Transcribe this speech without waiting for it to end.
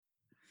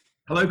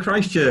Hello,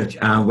 Christchurch,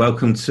 and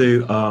welcome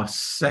to our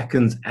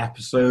second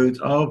episode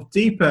of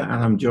Deeper. And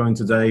I'm joined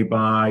today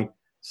by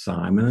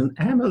Simon and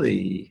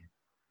Emily.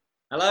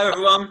 Hello,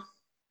 everyone.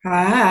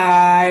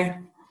 Hi.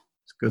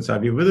 It's good to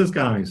have you with us,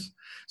 guys.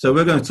 So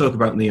we're going to talk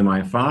about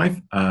Nehemiah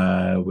 5,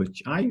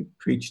 which I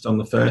preached on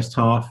the first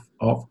half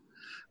of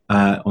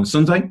on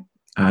Sunday.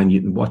 And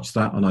you can watch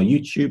that on our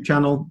YouTube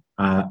channel,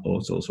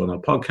 also on our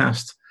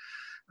podcast.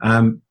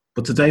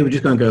 But today we're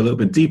just going to go a little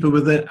bit deeper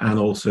with it and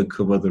also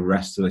cover the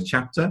rest of the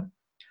chapter.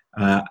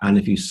 And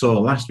if you saw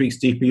last week's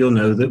Deeper, you'll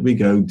know that we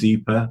go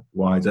deeper,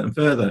 wider, and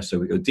further. So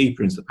we go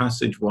deeper into the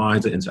passage,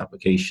 wider into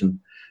application,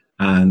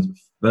 and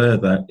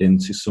further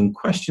into some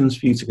questions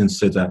for you to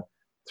consider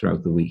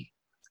throughout the week.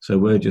 So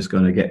we're just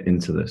going to get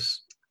into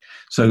this.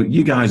 So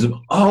you guys have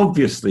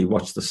obviously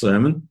watched the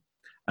sermon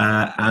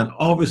and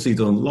obviously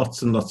done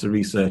lots and lots of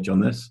research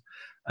on this.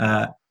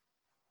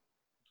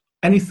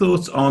 Any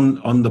thoughts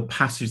on the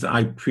passage that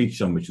I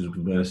preached on, which was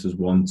verses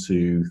 1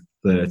 to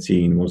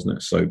 13, wasn't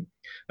it? So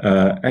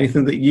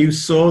anything that you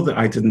saw that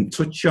I didn't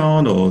touch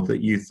on or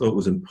that you thought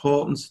was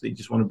important that you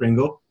just want to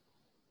bring up?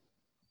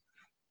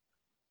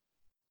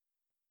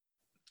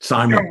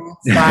 Simon.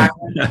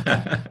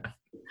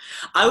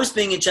 I was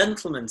being a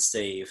gentleman,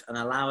 Steve, and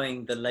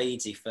allowing the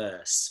lady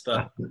first,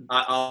 but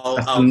I'll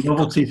a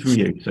novelty from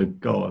you, so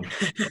go on.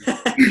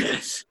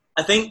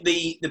 I think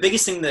the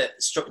biggest thing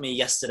that struck me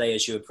yesterday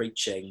as you were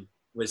preaching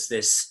was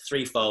this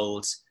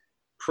threefold: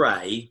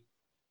 pray,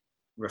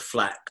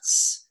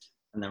 reflects,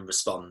 and then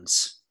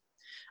responds.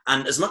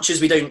 And as much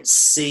as we don't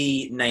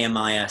see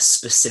Nehemiah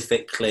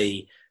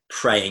specifically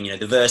praying,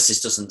 the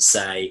verses doesn't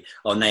say,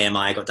 oh,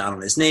 Nehemiah got down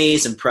on his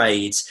knees and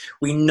prayed.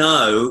 We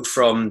know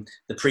from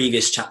the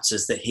previous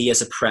chapters that he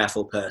is a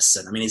prayerful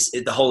person. I mean,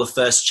 the whole of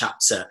first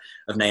chapter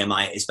of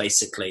Nehemiah is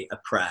basically a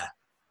prayer.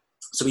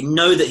 So we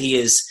know that he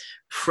is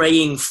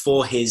praying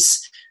for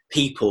his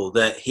people,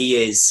 that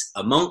he is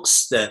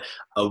amongst, that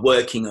are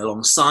working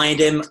alongside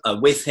him,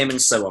 with him,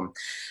 and so on.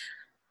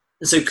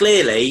 And so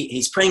clearly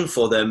he's praying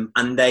for them,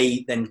 and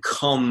they then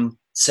come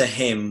to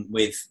him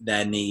with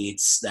their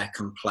needs, their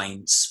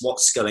complaints,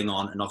 what's going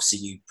on. And obviously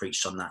you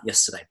preached on that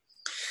yesterday.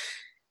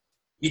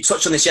 You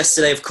touched on this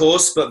yesterday, of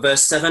course, but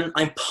verse 7,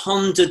 I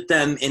pondered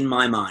them in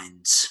my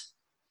mind.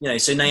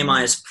 So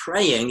Nehemiah's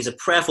praying. He's a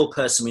prayerful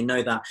person. We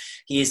know that.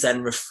 He is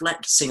then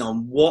reflecting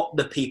on what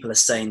the people are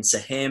saying to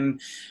him,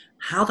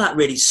 how that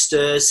really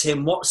stirs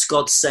him, what's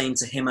God saying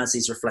to him as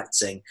he's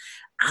reflecting.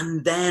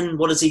 And then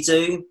what does he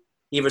do?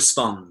 He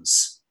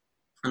responds.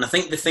 And I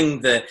think the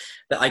thing that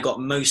I got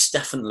most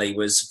definitely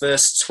was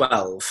verse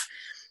 12.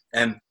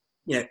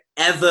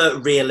 Ever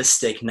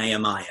realistic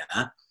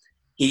Nehemiah,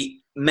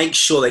 he makes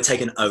sure they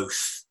take an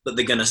oath that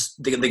they're going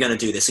to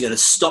do this. They're going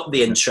to stop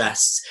the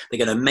interest.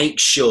 They're going to make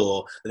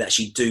sure that they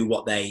actually do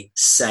what they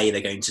say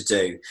they're going to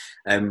do.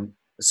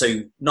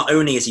 So not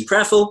only is he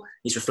prayerful,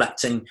 he's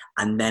reflecting,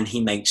 and then he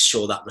makes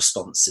sure that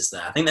response is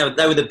there. I think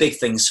they were the big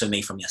things for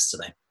me from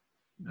yesterday.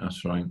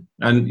 That's right.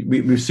 And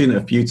we've seen it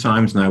a few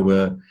times now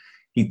where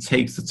he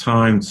takes the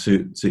time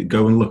to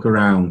go and look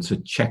around, to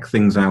check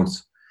things out,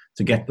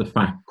 to get the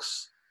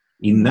facts.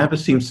 He never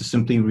seems to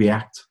simply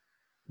react.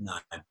 No.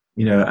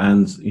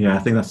 I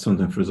think that's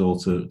something for us all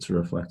to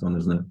reflect on,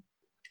 isn't it?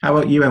 How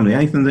about you, Emily?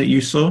 Anything that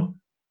you saw?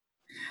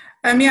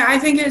 I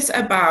think it's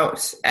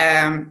about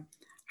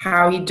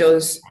how he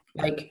does,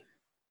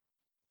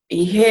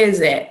 he hears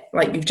it,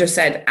 like you've just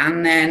said,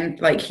 and then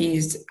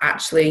he's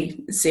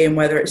actually seeing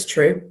whether it's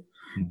true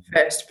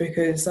first,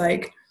 because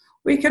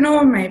we can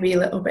all maybe a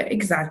little bit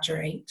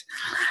exaggerate,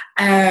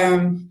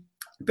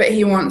 but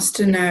he wants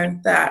to know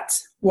that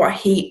what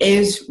he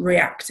is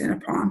reacting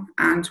upon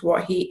and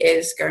what he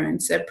is going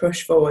to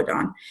push forward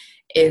on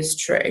is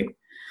true.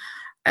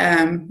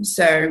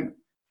 So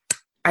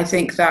I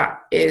think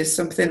that is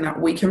something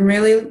that we can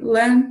really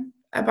learn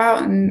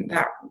about, and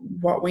that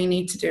what we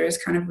need to do is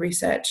kind of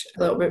research a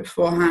little bit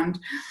beforehand.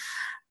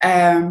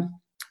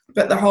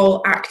 But the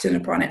whole acting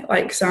upon it,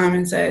 like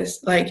Simon says,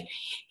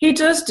 he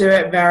does do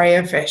it very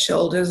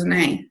official, doesn't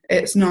he?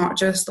 It's not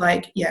just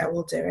yeah,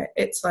 we'll do it.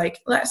 It's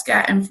let's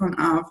get in front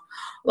of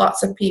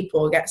lots of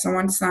people, get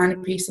someone to sign a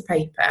piece of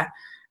paper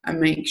and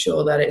make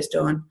sure that it's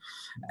done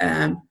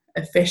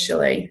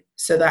officially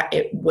so that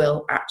it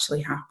will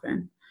actually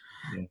happen.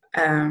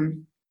 Yeah.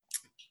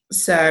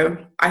 So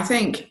I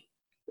think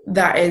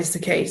that is the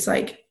case.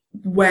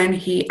 When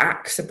he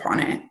acts upon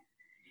it,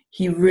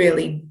 he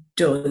really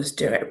does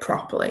do it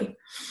properly,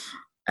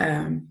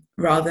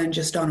 rather than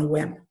just on a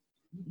whim.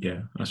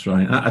 Yeah, that's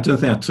right. I don't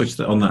think I touched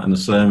on that in the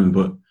sermon,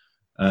 but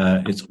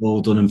it's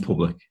all done in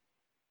public.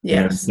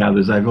 Yes. Now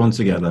there's everyone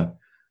together.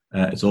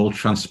 It's all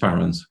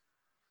transparent.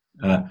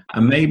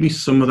 And maybe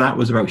some of that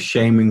was about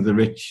shaming the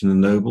rich and the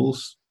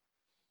nobles,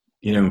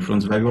 in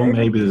front of everyone.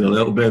 Maybe there's a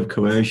little bit of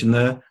coercion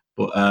there,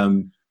 but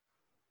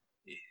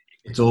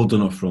it's all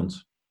done up front.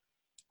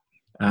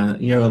 And,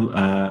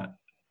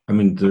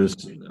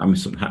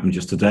 something happened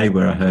just today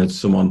where I heard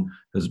someone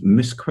has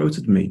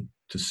misquoted me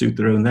to suit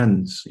their own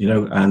ends,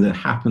 and it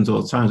happens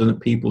all the time, doesn't it?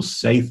 People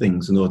say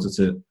things in order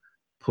to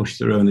push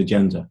their own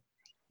agenda.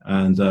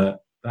 And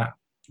that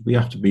we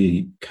have to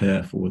be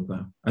careful with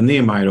that. And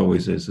Nehemiah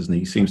always is, isn't he?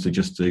 He seems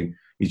to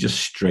he's just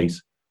straight.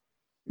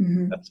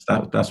 Mm-hmm.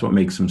 That's what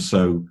makes him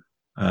so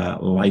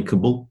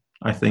likable,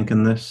 I think,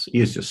 in this. He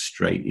is just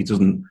straight. He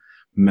doesn't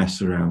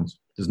mess around.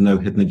 There's no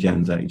hidden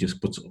agenda. He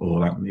just puts it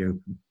all out in the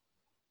open.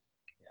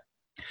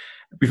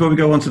 Before we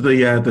go on to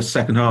the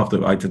second half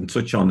that I didn't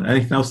touch on,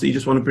 anything else that you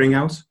just want to bring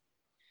out?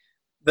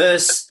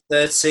 Verse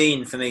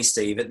 13 for me,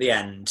 Steve, at the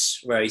end,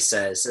 where he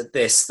says, "At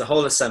this, the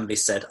whole assembly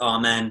said,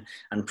 Amen,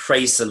 and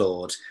praise the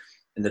Lord.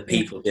 And the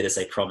people did as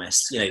they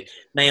promised."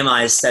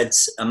 Nehemiah said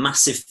a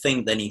massive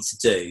thing they need to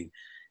do.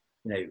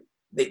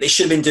 They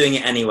should have been doing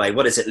it anyway.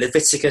 What is it?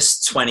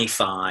 Leviticus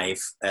 25,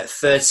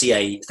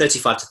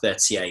 35 to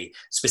 38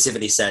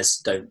 specifically says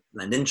don't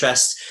lend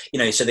interest.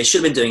 So they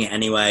should have been doing it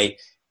anyway.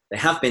 They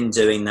have been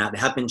doing that. They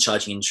have been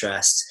charging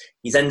interest.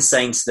 He's then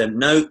saying to them,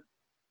 no,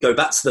 go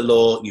back to the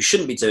law. You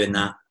shouldn't be doing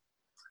that.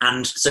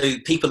 And so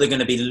people are going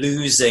to be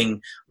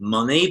losing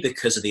money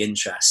because of the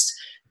interest.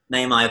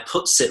 Nehemiah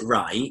puts it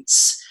right.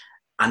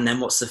 And then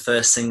what's the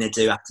first thing they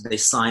do after they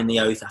sign the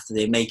oath, after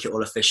they make it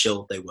all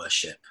official? They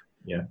worship.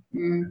 Yeah.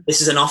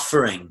 This is an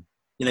offering,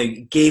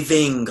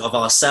 giving of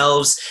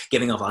ourselves,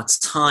 giving of our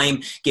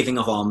time, giving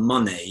of our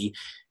money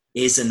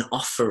is an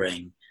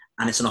offering,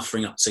 and it's an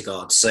offering up to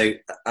God. So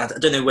I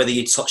don't know whether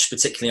you touched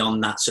particularly on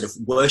that sort of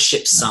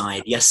worship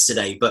side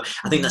yesterday, but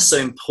I think that's so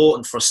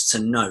important for us to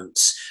note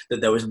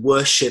that there was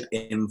worship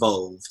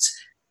involved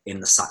in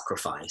the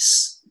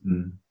sacrifice.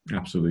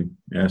 Absolutely.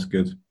 Yeah, that's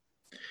good.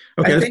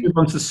 Okay, let's move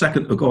on to the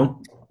second. Oh, go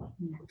on.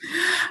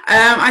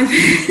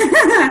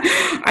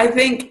 I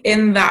think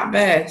in that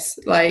verse,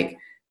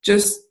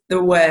 just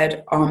the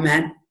word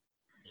Amen,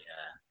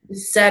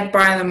 said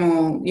by them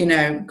all,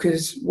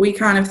 because we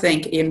kind of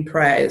think in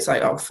prayer, it's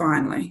like, oh,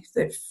 finally,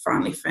 they've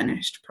finally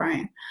finished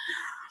praying.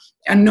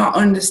 And not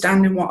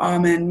understanding what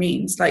Amen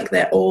means.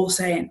 They're all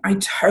saying, I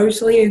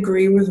totally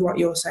agree with what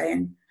you're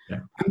saying. Yeah.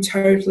 I'm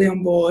totally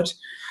on board.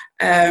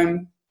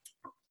 And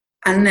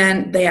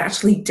then they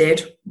actually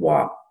did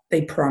what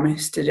they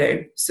promised to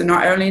do. So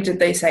not only did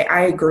they say,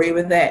 I agree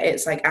with it,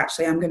 it's like,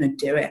 actually, I'm going to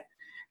do it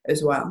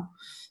as well.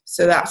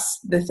 So that's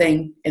the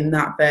thing in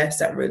that verse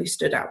that really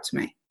stood out to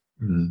me.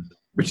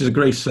 Which is a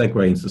great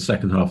segue into the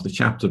second half of the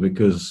chapter,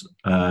 because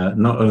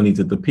not only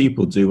did the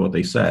people do what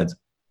they said,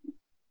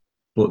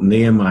 but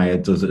Nehemiah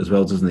does it as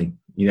well, doesn't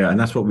he? And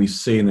that's what we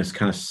see in this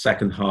kind of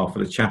second half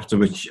of the chapter,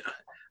 which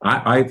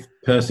I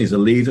personally, as a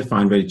leader,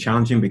 find very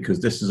challenging,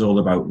 because this is all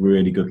about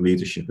really good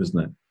leadership, isn't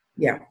it?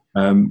 Yeah.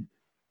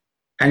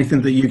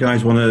 Anything that you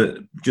guys want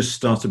to just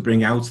start to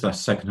bring out that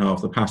second half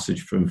of the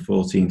passage from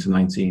 14 to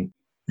 19?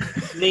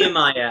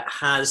 Nehemiah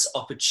has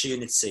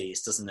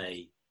opportunities, doesn't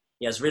he?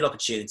 He has real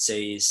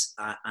opportunities,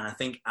 and I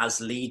think as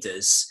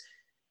leaders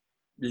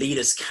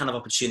can have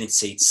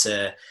opportunity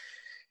to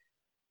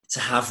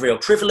have real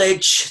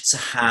privilege, to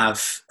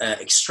have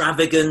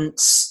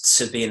extravagance,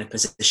 to be in a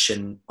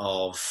position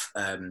of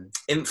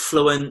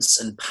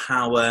influence and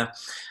power.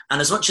 And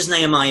as much as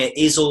Nehemiah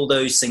is all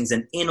those things,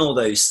 and in all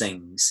those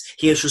things,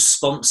 he is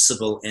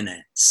responsible in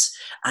it.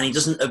 And he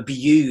doesn't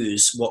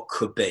abuse what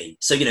could be.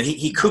 So,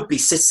 he could be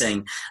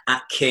sitting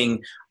at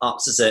King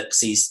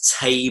Artaxerxes'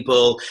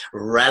 table,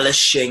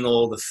 relishing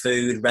all the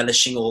food,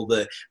 relishing all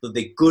the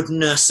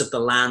goodness of the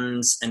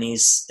land, and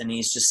he's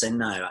just saying,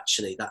 no,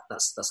 actually,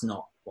 that's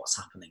not what's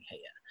happening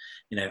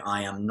here.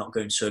 I am not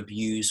going to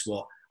abuse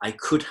what I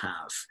could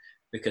have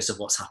because of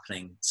what's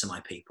happening to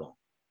my people.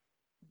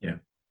 Yeah.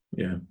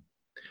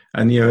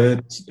 And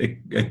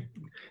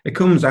it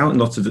comes out in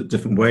lots of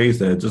different ways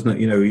there,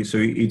 doesn't it? So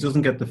he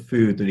doesn't get the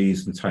food that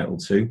he's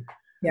entitled to.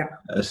 Yeah.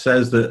 It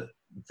says that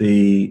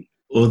the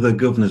other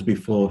governors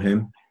before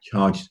him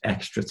charged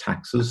extra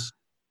taxes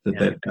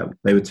that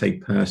they would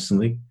take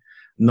personally.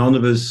 None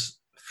of his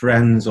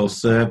friends or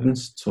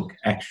servants took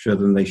extra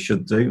than they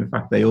should do. In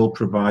fact, they all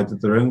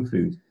provided their own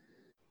food.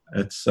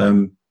 It's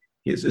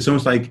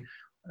almost like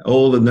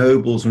all the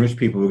nobles and rich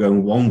people were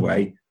going one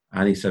way,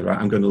 and he said, right,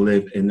 I'm going to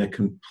live in a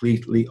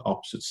completely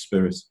opposite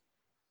spirit.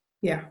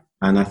 Yeah.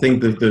 And I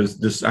think that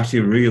there's actually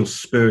a real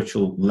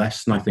spiritual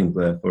lesson, I think,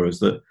 there for us,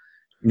 that,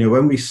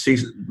 when we see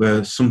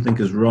where something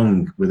is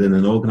wrong within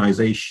an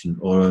organization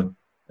or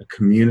a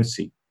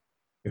community,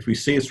 if we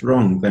see it's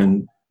wrong,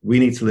 then we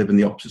need to live in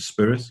the opposite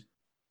spirit.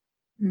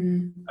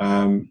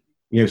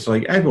 It's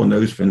like everyone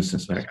knows, for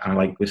instance, I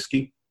like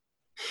whiskey.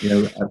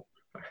 It's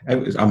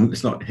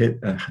not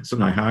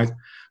something I hide.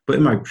 But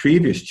in my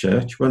previous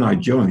church, when I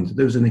joined,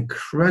 there was an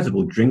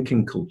incredible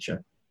drinking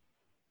culture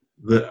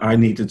that I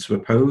needed to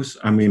oppose.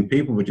 I mean,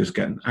 people were just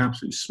getting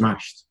absolutely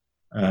smashed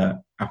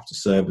after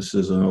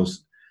services and all.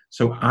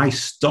 So I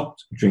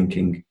stopped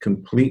drinking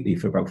completely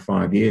for about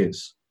 5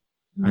 years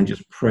and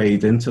just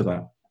prayed into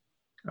that.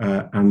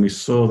 And we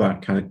saw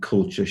that kind of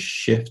culture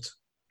shift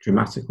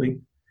dramatically.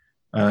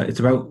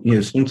 It's about,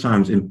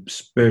 sometimes in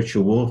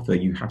spiritual warfare,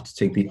 you have to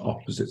take the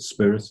opposite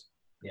spirit.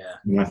 Yeah.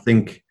 And I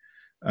think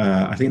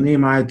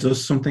Nehemiah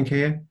does something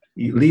here.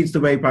 He leads the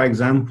way by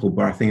example,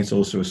 but I think it's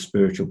also a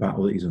spiritual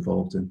battle that he's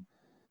involved in,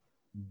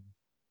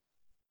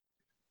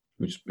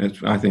 which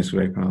I think is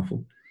very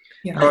powerful.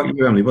 Yeah. How about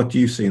you, Emily? What do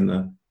you see in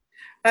there?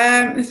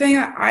 The thing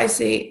that I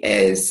see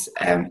is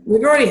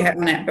we've already hit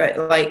on it, but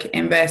like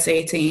in verse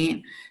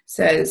 18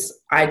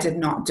 says, "I did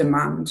not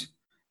demand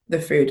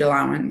the food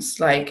allowance."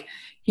 Like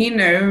he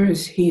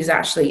knows he's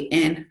actually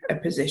in a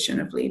position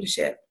of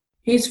leadership.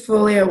 He's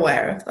fully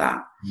aware of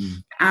that,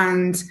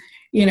 and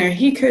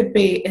he could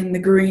be in the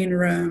green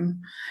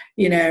room,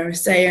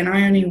 saying,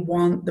 "I only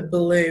want the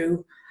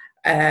blue,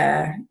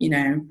 M&Ms.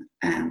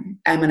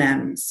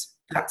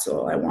 That's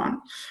all I want."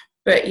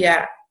 But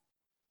yeah.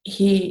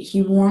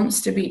 He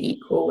wants to be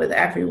equal with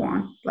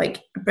everyone,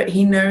 but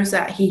he knows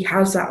that he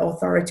has that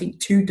authority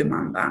to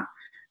demand that,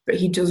 but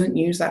he doesn't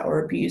use that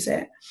or abuse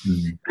it,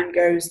 and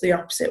goes the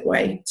opposite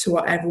way to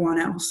what everyone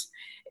else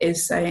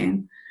is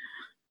saying.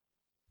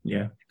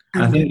 Yeah,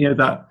 I think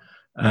that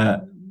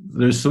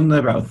there's something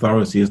about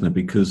authority, isn't it?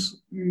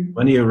 Because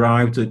when he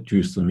arrived at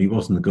Jerusalem, he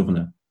wasn't the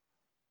governor,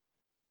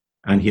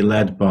 and he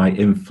led by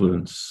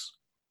influence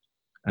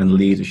and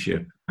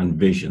leadership and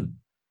vision.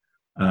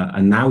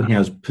 And now he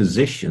has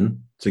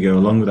position to go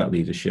along with that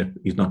leadership.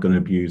 He's not going to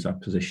abuse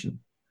that position.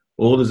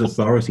 All his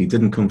authority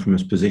didn't come from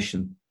his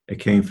position. It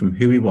came from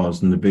who he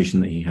was and the vision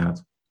that he had.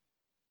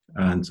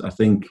 And I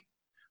think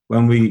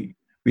when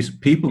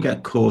people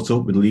get caught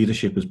up with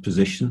leadership as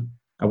position,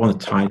 I want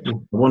a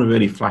title. I want a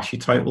really flashy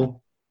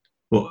title.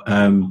 But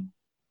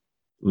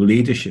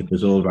leadership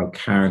is all about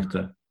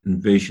character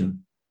and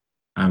vision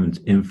and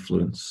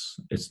influence.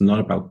 It's not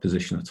about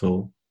position at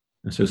all.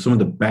 And so some of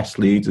the best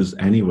leaders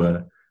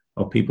anywhere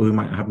are people who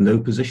might have no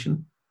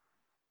position.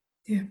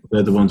 Yeah.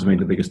 They're the ones who make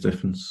the biggest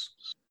difference.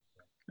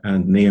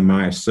 And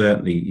Nehemiah,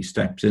 certainly, he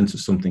steps into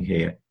something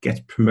here,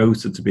 gets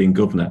promoted to being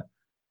governor,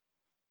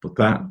 but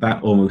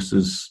that almost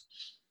is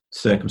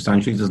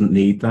circumstantial. He doesn't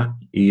need that.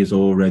 He is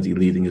already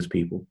leading his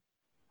people.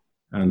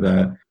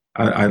 And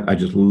I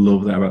just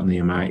love that about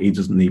Nehemiah. He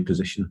doesn't need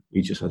position.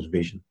 He just has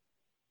vision.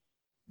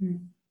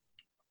 Mm.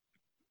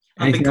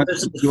 And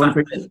because of the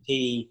fact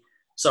that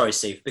sorry,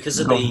 Steve, because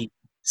of the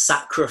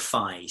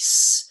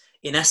sacrifice,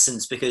 in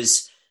essence,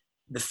 because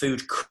the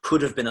food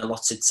could have been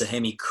allotted to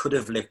him, he could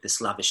have lived this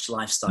lavish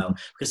lifestyle.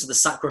 Because of the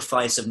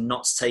sacrifice of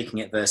not taking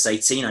it, verse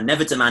 18, "I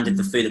never demanded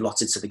the food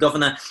allotted to the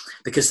governor,"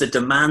 because the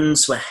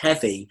demands were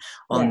heavy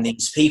on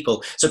these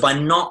people. So by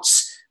not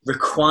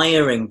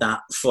requiring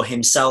that for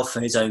himself,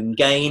 for his own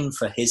gain,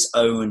 for his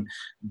own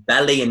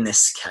belly in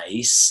this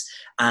case,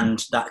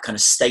 and that kind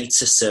of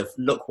status of,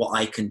 look what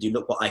I can do,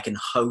 look what I can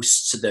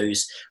host to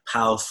those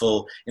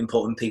powerful,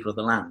 important people of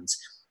the land.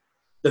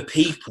 The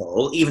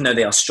people, even though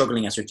they are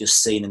struggling, as we've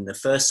just seen in the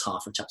first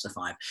half of chapter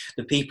 5,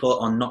 the people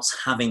are not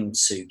having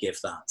to give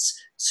that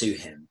to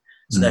him.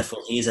 So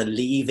therefore, he is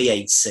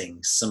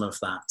alleviating some of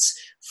that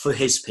for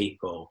his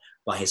people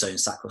by his own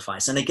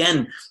sacrifice. And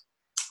again,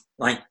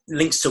 like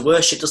links to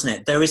worship, doesn't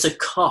it? There is a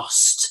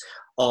cost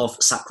of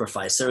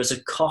sacrifice. There is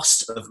a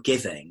cost of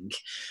giving,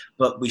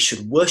 but we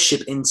should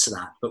worship into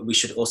that. But we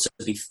should also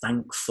be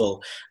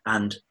thankful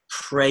and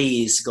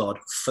praise God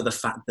for the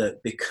fact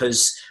that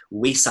because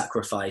we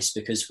sacrifice,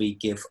 because we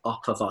give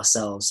up of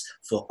ourselves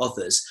for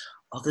others,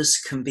 others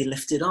can be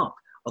lifted up,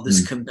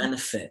 others can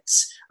benefit,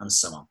 and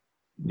so on.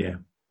 Yeah.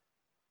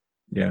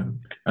 Yeah.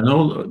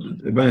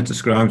 And when it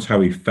describes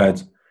how he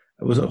fed,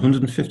 was it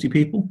 150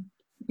 people?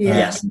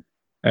 Yes.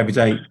 Every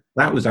day.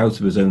 That was out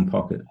of his own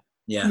pocket.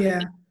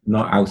 Yeah.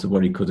 Not out of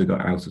what he could have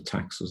got out of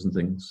taxes and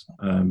things.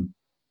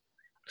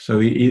 So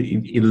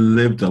he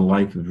lived a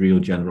life of real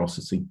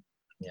generosity.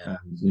 Yeah.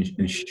 And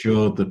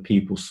ensured that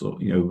people saw,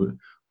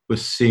 were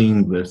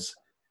seeing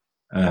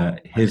that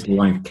his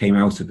life came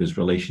out of his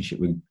relationship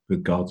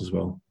with God as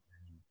well.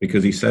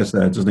 Because he says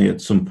there, doesn't he,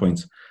 at some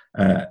point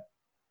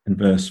in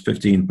verse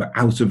 15, "But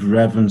out of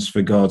reverence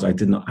for God, I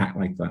did not act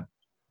like that."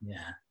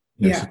 Yeah.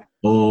 So it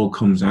all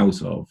comes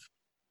out of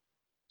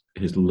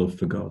his love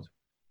for God.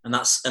 And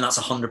that's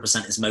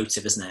 100% his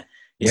motive, isn't it?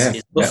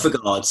 His love for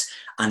God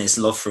and his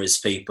love for his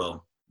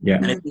people. Yeah.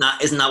 And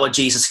isn't that what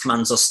Jesus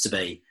commands us to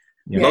be?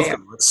 Yeah. Love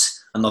God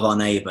and love our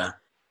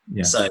neighbour.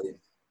 Yeah. So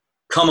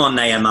come on,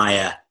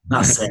 Nehemiah.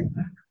 That's it.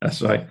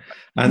 That's right.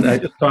 And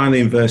just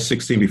finally in verse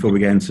 16, before we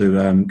get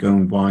into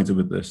going wider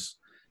with this,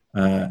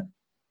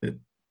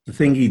 the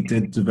thing he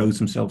did devote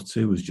himself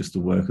to was just the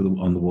work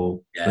on the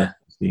wall. Yeah.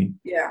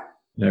 Yeah.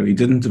 He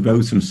didn't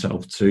devote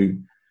himself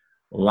to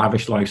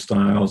lavish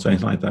lifestyles,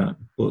 anything like that,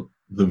 but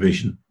the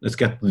vision. Let's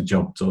get the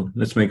job done.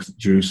 Let's make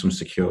Jerusalem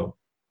secure.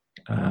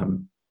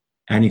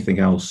 Anything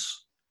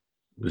else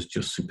was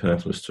just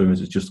superfluous to him.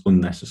 It's just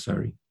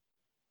unnecessary.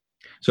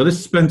 So let's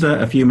spend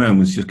a few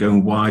moments just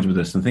going wide with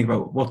this and think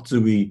about what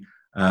do we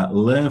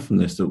learn from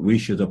this that we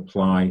should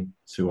apply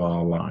to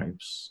our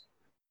lives.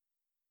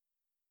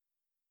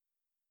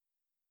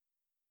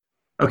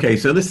 Okay,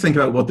 so let's think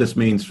about what this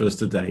means for us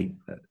today,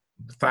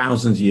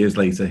 thousands of years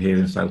later here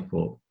in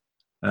Southport.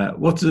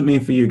 What does it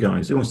mean for you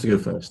guys? Who wants to go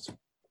first?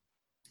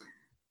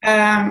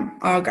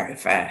 I'll go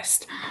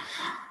first.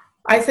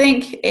 I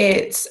think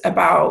it's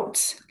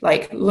about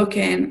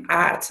looking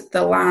at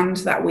the land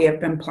that we have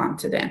been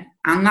planted in,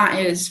 and that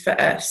is for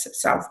us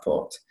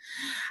Southport,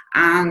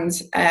 and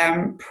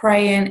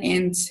praying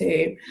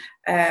into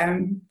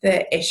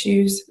the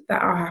issues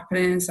that are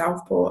happening in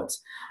Southport.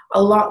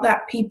 A lot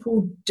that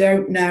people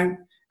don't know.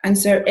 And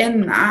so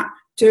in that,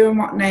 doing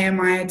what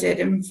Nehemiah did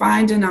and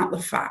finding out the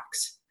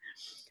facts.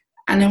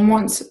 And then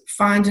once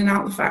finding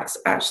out the facts,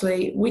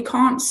 actually, we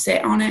can't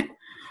sit on it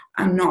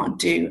and not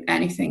do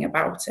anything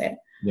about it.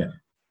 Yeah.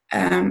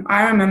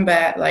 I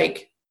remember,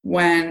 like,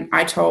 when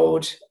I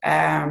told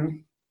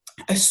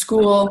a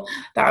school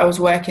that I was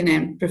working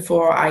in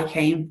before I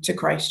came to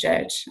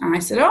Christchurch, and I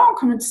said, oh, I'm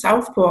coming to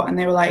Southport. And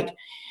they were like,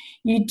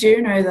 you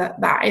do know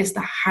that that is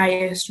the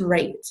highest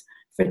rate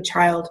for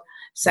child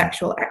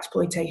sexual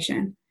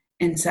exploitation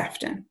in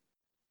Sefton?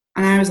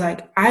 And I was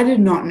like, I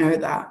did not know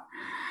that.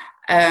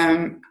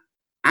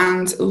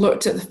 And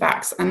looked at the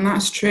facts, and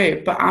that's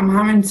true. But I'm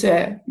having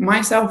to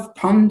myself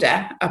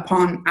ponder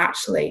upon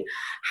actually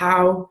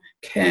how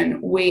can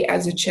we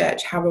as a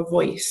church have a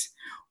voice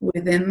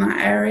within that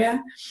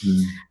area,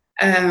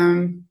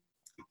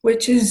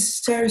 which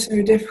is so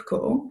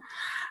difficult.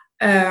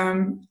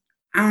 And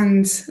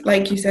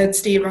like you said,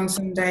 Steve, on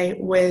Sunday,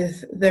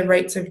 with the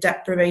rates of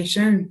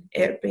deprivation,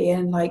 it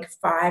being like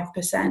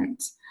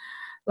 5%,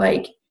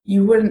 like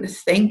you wouldn't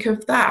think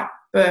of that.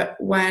 But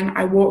when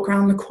I walk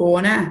around the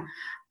corner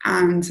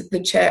and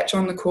the church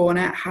on the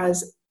corner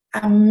has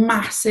a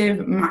massive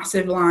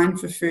line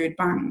for food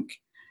bank,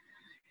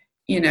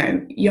 you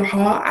know, your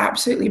heart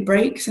absolutely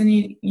breaks, and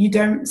you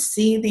don't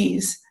see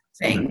these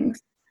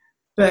things.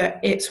 But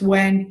it's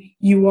when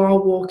you are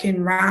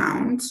walking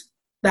round,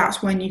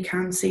 that's when you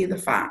can see the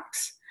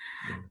facts.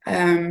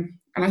 And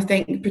I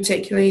think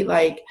particularly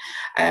like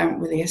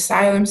with the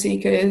asylum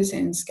seekers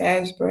in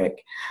Scarisbrick,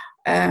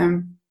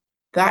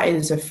 that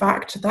is a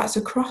fact that's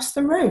across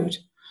the road.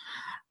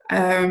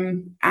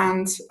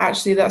 And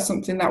actually that's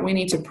something that we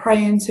need to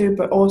pray into,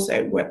 but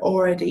also we're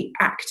already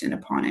acting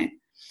upon it.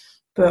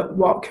 But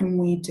what can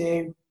we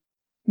do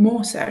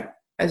more so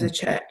as a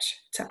church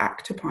to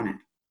act upon it?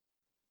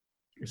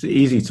 It's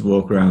easy to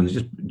walk around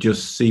and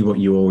just see what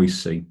you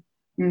always see,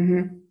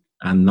 and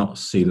not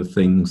see the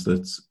things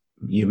that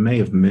you may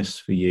have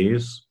missed for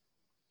years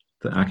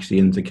that actually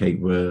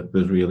indicate where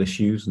there's real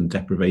issues and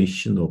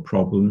deprivation or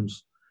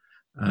problems.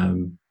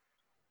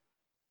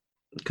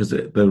 Because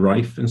they're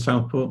rife in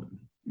Southport.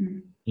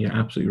 Yeah,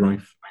 absolutely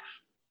rife.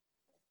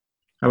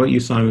 How about you,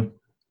 Simon?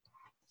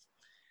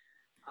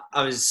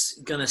 I was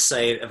going to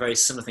say a very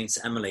similar thing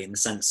to Emily, in the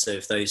sense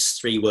of those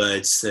three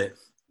words that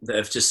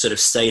have just sort of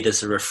stayed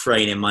as a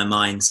refrain in my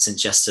mind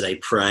since yesterday: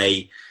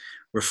 pray,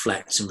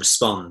 reflect, and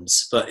respond.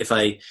 But if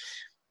I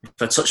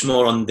touch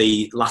more on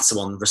the latter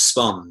one,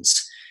 respond,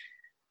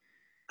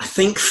 I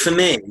think for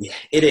me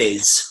it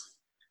is,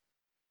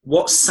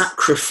 what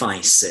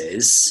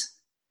sacrifices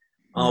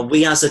are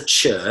we as a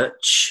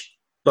church,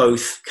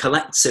 both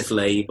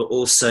collectively but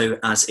also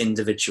as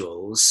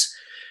individuals,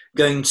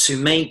 going to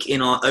make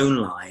in our own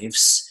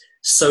lives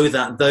so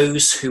that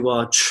those who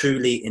are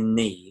truly in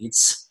need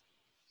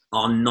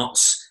are not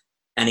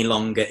any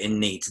longer in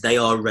need? They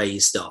are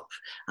raised up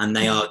and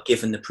they are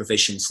given the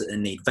provisions that they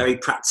need. Very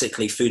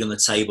practically, food on the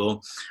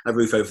table, a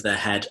roof over their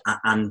head,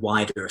 and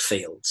wider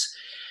afield.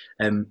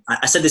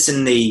 I said this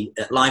in the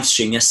live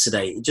stream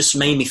yesterday. It just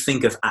made me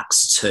think of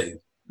Acts 2.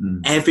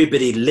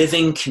 Everybody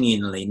living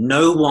communally.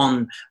 No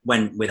one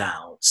went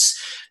without,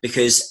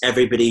 because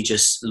everybody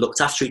just looked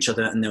after each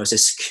other, and there was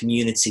this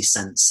community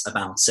sense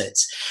about it.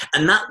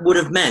 And that would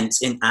have meant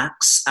in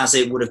Acts, as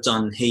it would have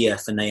done here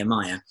for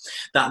Nehemiah,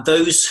 that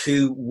those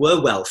who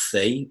were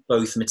wealthy,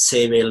 both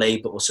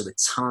materially but also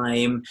with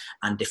time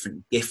and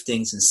different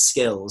giftings and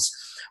skills,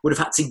 would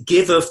have had to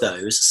give of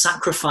those,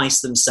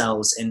 sacrifice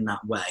themselves in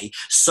that way,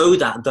 so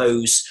that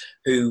those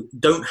who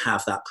don't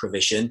have that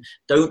provision,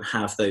 don't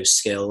have those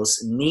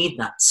skills, need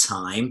that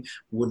time,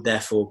 would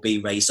therefore be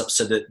raised up,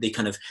 so that the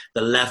kind of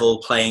the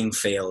level playing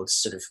field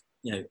sort of,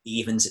 you know,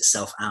 evens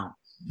itself out.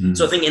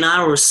 So I think in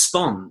our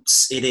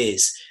response, it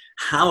is,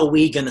 how are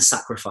we going to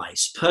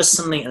sacrifice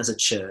personally as a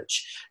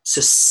church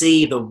to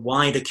see the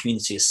wider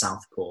community of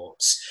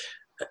Southport,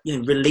 you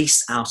know,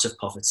 released out of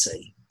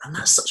poverty? And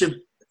that's such a,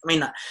 I mean,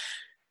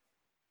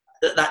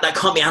 that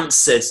can't be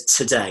answered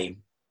today.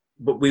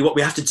 But what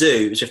we have to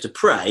do is we have to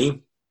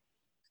pray,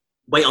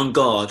 wait on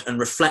God, and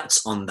reflect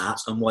on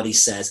that, on what he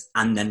says,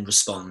 and then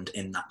respond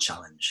in that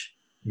challenge.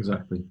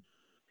 Exactly.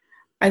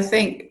 I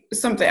think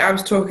something, I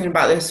was talking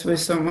about this with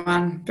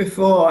someone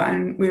before,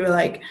 and we were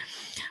like,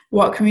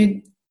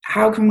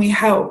 how can we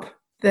help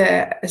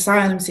the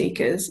asylum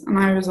seekers? And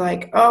I was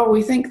like, oh,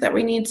 we think that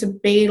we need to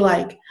be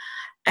like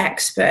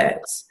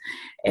experts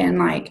in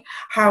like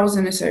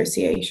housing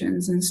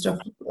associations and stuff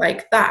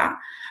like that.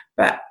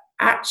 But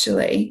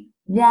actually,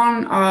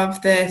 one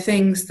of the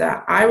things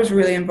that I was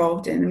really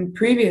involved in a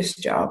previous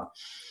job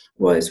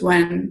was,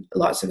 when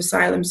lots of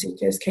asylum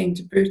seekers came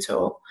to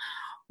Bootle,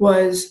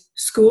 was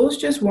schools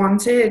just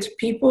wanted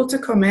people to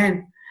come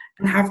in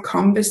and have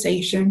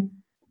conversation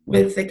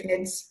with the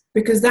kids,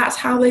 because that's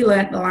how they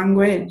learnt the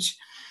language.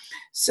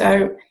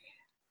 So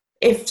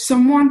if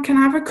someone can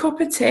have a cup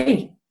of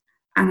tea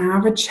and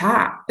have a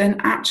chat, then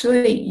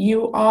actually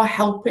you are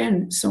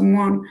helping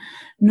someone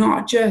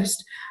not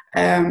just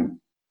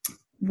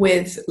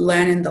with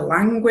learning the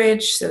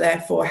language, so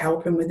therefore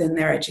helping within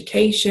their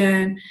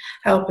education,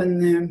 helping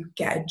them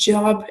get a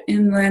job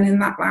in learning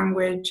that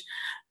language,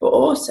 but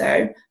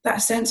also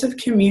that sense of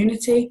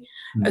community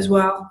as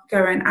well,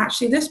 going,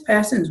 actually, this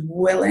person's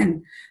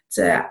willing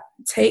to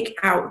take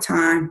out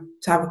time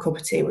to have a cup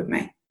of tea with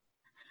me.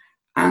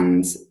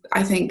 And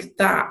I think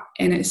that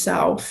in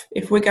itself,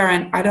 if we're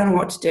going, I don't know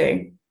what to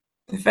do,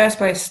 the first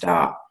place to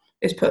start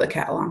is put the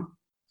kettle on.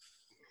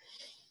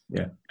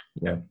 Yeah.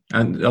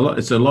 And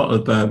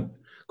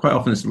quite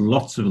often it's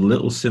lots of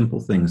little simple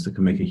things that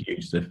can make a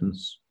huge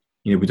difference.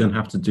 We don't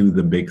have to do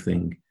the big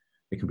thing.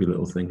 It can be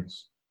little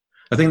things.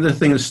 I think the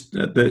thing is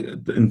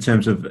that in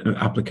terms of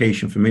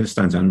application for me that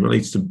stands out and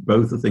relates to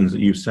both the things that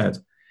you've said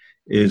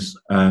is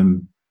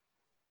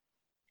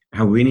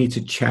how we need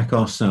to check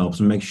ourselves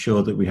and make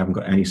sure that we haven't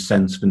got any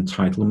sense of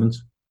entitlement.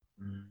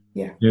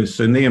 Yeah.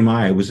 So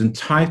Nehemiah was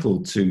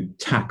entitled to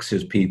tax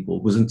his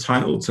people, was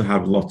entitled to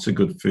have lots of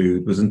good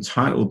food, was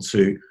entitled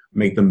to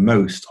make the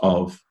most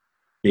of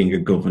being a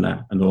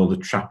governor and all the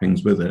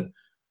trappings with it,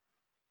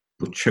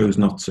 but chose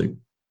not to.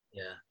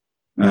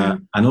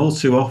 And all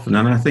too often,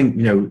 and I think,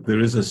 there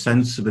is a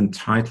sense of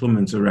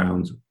entitlement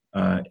around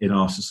in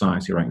our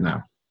society right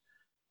now.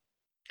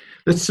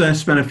 Let's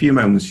spend a few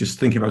moments just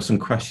thinking about some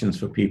questions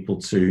for people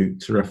to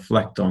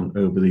reflect on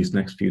over these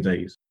next few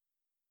days.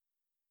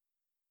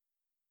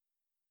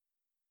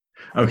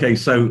 Okay,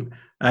 so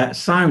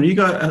Simon, you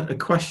got a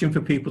question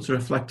for people to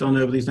reflect on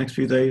over these next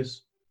few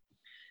days?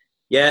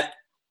 Yeah,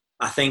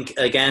 I think,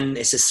 again,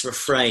 it's this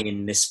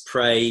refrain, this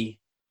pray,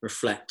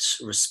 reflect,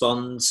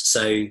 respond.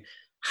 So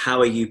how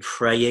are you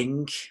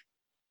praying?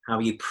 How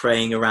are you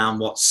praying around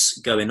what's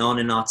going on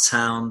in our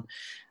town?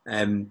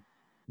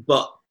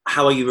 But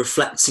how are you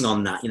reflecting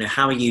on that?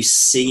 How are you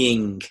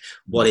seeing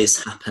what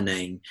is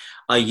happening?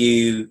 Are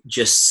you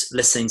just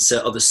listening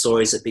to other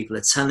stories that people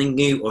are telling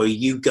you, or are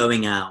you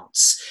going out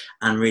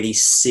and really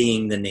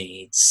seeing the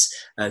needs,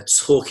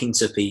 talking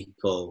to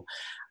people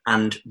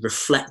and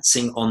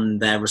reflecting on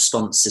their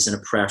responses in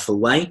a prayerful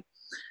way?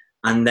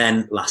 And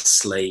then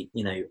lastly,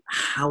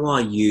 how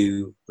are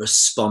you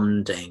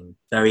responding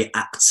very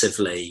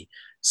actively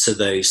to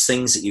those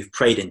things that you've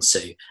prayed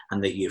into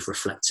and that you've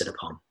reflected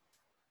upon?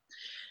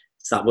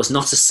 So that was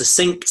not a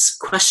succinct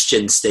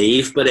question,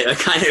 Steve, but a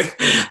kind of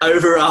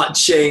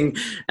overarching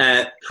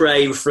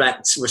pray,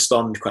 reflect,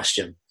 respond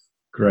question.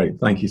 Great.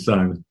 Thank you,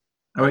 Simon.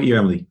 How about you,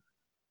 Emily?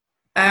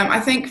 I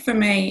think for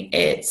me,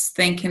 it's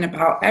thinking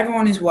about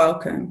everyone is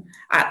welcome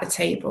at the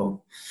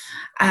table.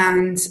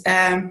 And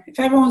if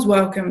everyone's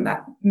welcome,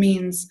 that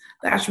means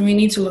that actually we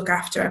need to look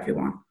after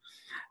everyone.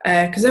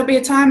 Because there'll be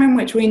a time in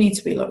which we need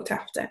to be looked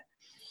after.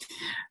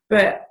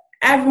 But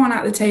everyone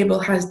at the table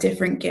has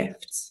different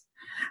gifts.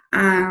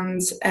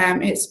 And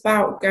it's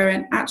about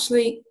going,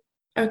 actually,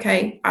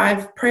 okay,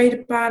 I've prayed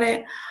about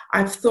it,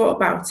 I've thought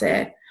about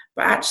it,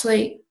 but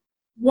actually,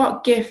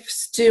 what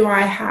gifts do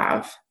I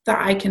have that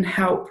I can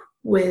help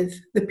with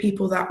the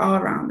people that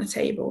are around the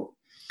table?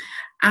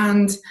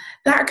 And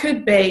that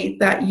could be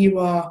that you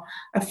are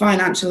a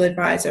financial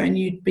advisor and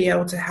you'd be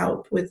able to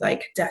help with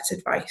like debt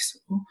advice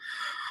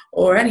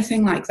or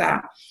anything like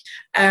that.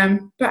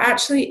 But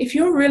actually, if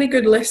you're a really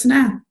good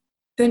listener,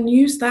 then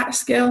use that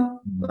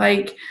skill.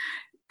 Like,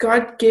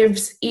 God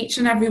gives each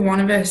and every one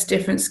of us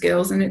different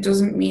skills, and it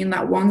doesn't mean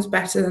that one's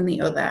better than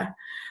the other.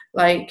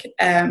 Like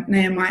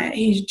Nehemiah,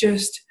 he's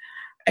just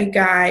a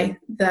guy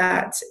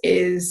that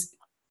is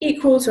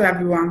equal to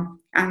everyone,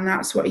 and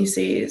that's what he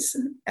sees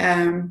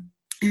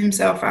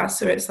himself as.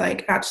 So it's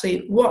like,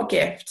 actually, what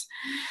gift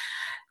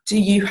do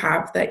you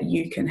have that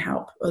you can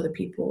help other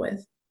people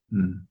with?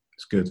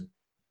 It's good.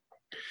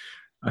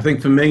 I think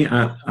for me,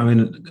 a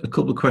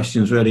couple of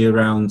questions really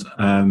around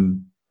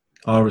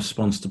our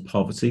response to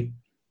poverty.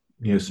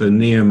 So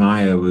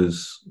Nehemiah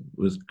was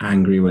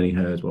angry when he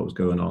heard what was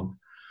going on.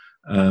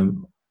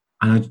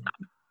 And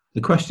the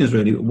question is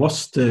really, what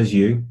stirs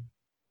you?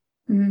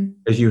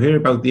 As you hear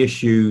about the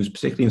issues,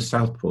 particularly in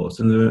Southport,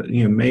 and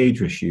there are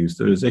major issues.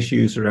 There's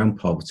issues around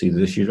poverty,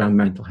 there's issues around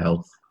mental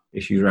health,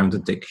 issues around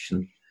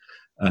addiction,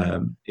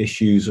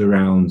 issues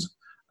around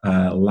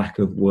lack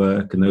of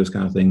work and those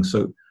kind of things.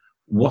 So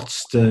what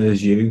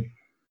stirs you?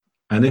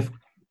 And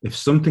if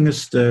something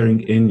is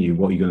stirring in you,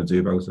 what are you going to do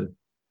about it?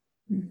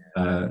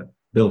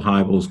 Bill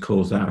Hybels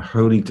calls that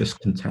holy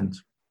discontent.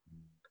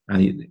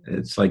 And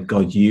it's like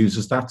God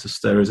uses that to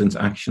stir us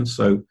into action.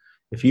 So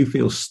if you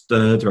feel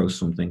stirred about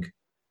something,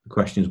 the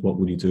question is, what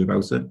will you do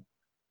about it?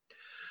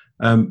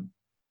 And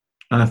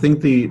I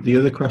think the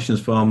other question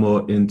is far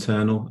more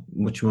internal,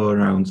 much more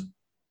around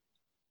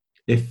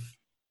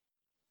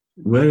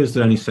where is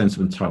there any sense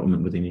of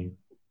entitlement within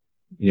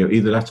you?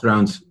 Either that's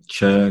around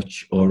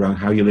church or around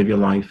how you live your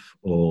life,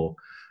 or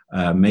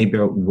maybe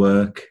at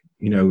work,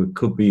 it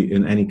could be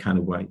in any kind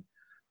of way.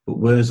 But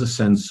where's a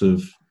sense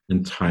of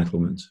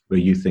entitlement where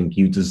you think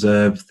you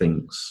deserve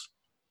things,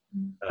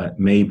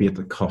 maybe at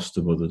the cost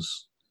of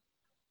others?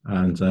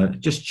 And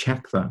just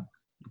check that,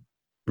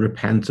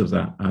 repent of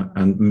that,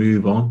 and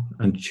move on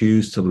and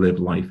choose to live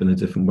life in a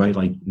different way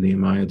like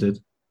Nehemiah did.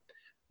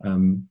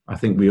 I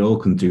think we all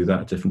can do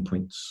that at different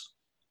points.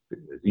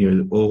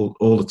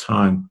 All the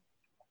time.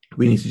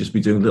 We need to just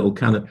be doing little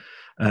kind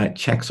of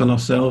checks on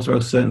ourselves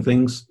about certain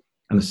things,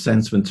 and a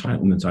sense of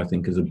entitlement, I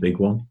think, is a big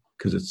one,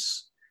 because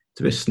it's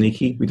a bit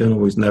sneaky. We don't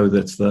always know that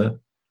it's there.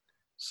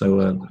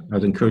 So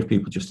I'd encourage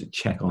people just to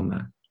check on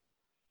that.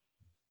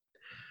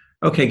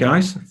 Okay,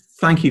 guys,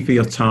 thank you for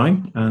your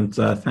time, and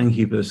thank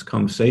you for this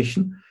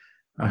conversation.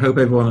 I hope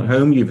everyone at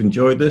home, you've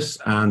enjoyed this,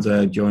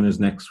 and join us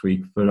next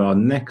week for our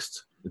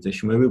next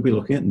edition, where we'll be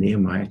looking at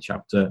Nehemiah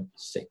chapter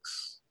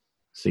 6.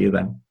 See you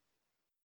then.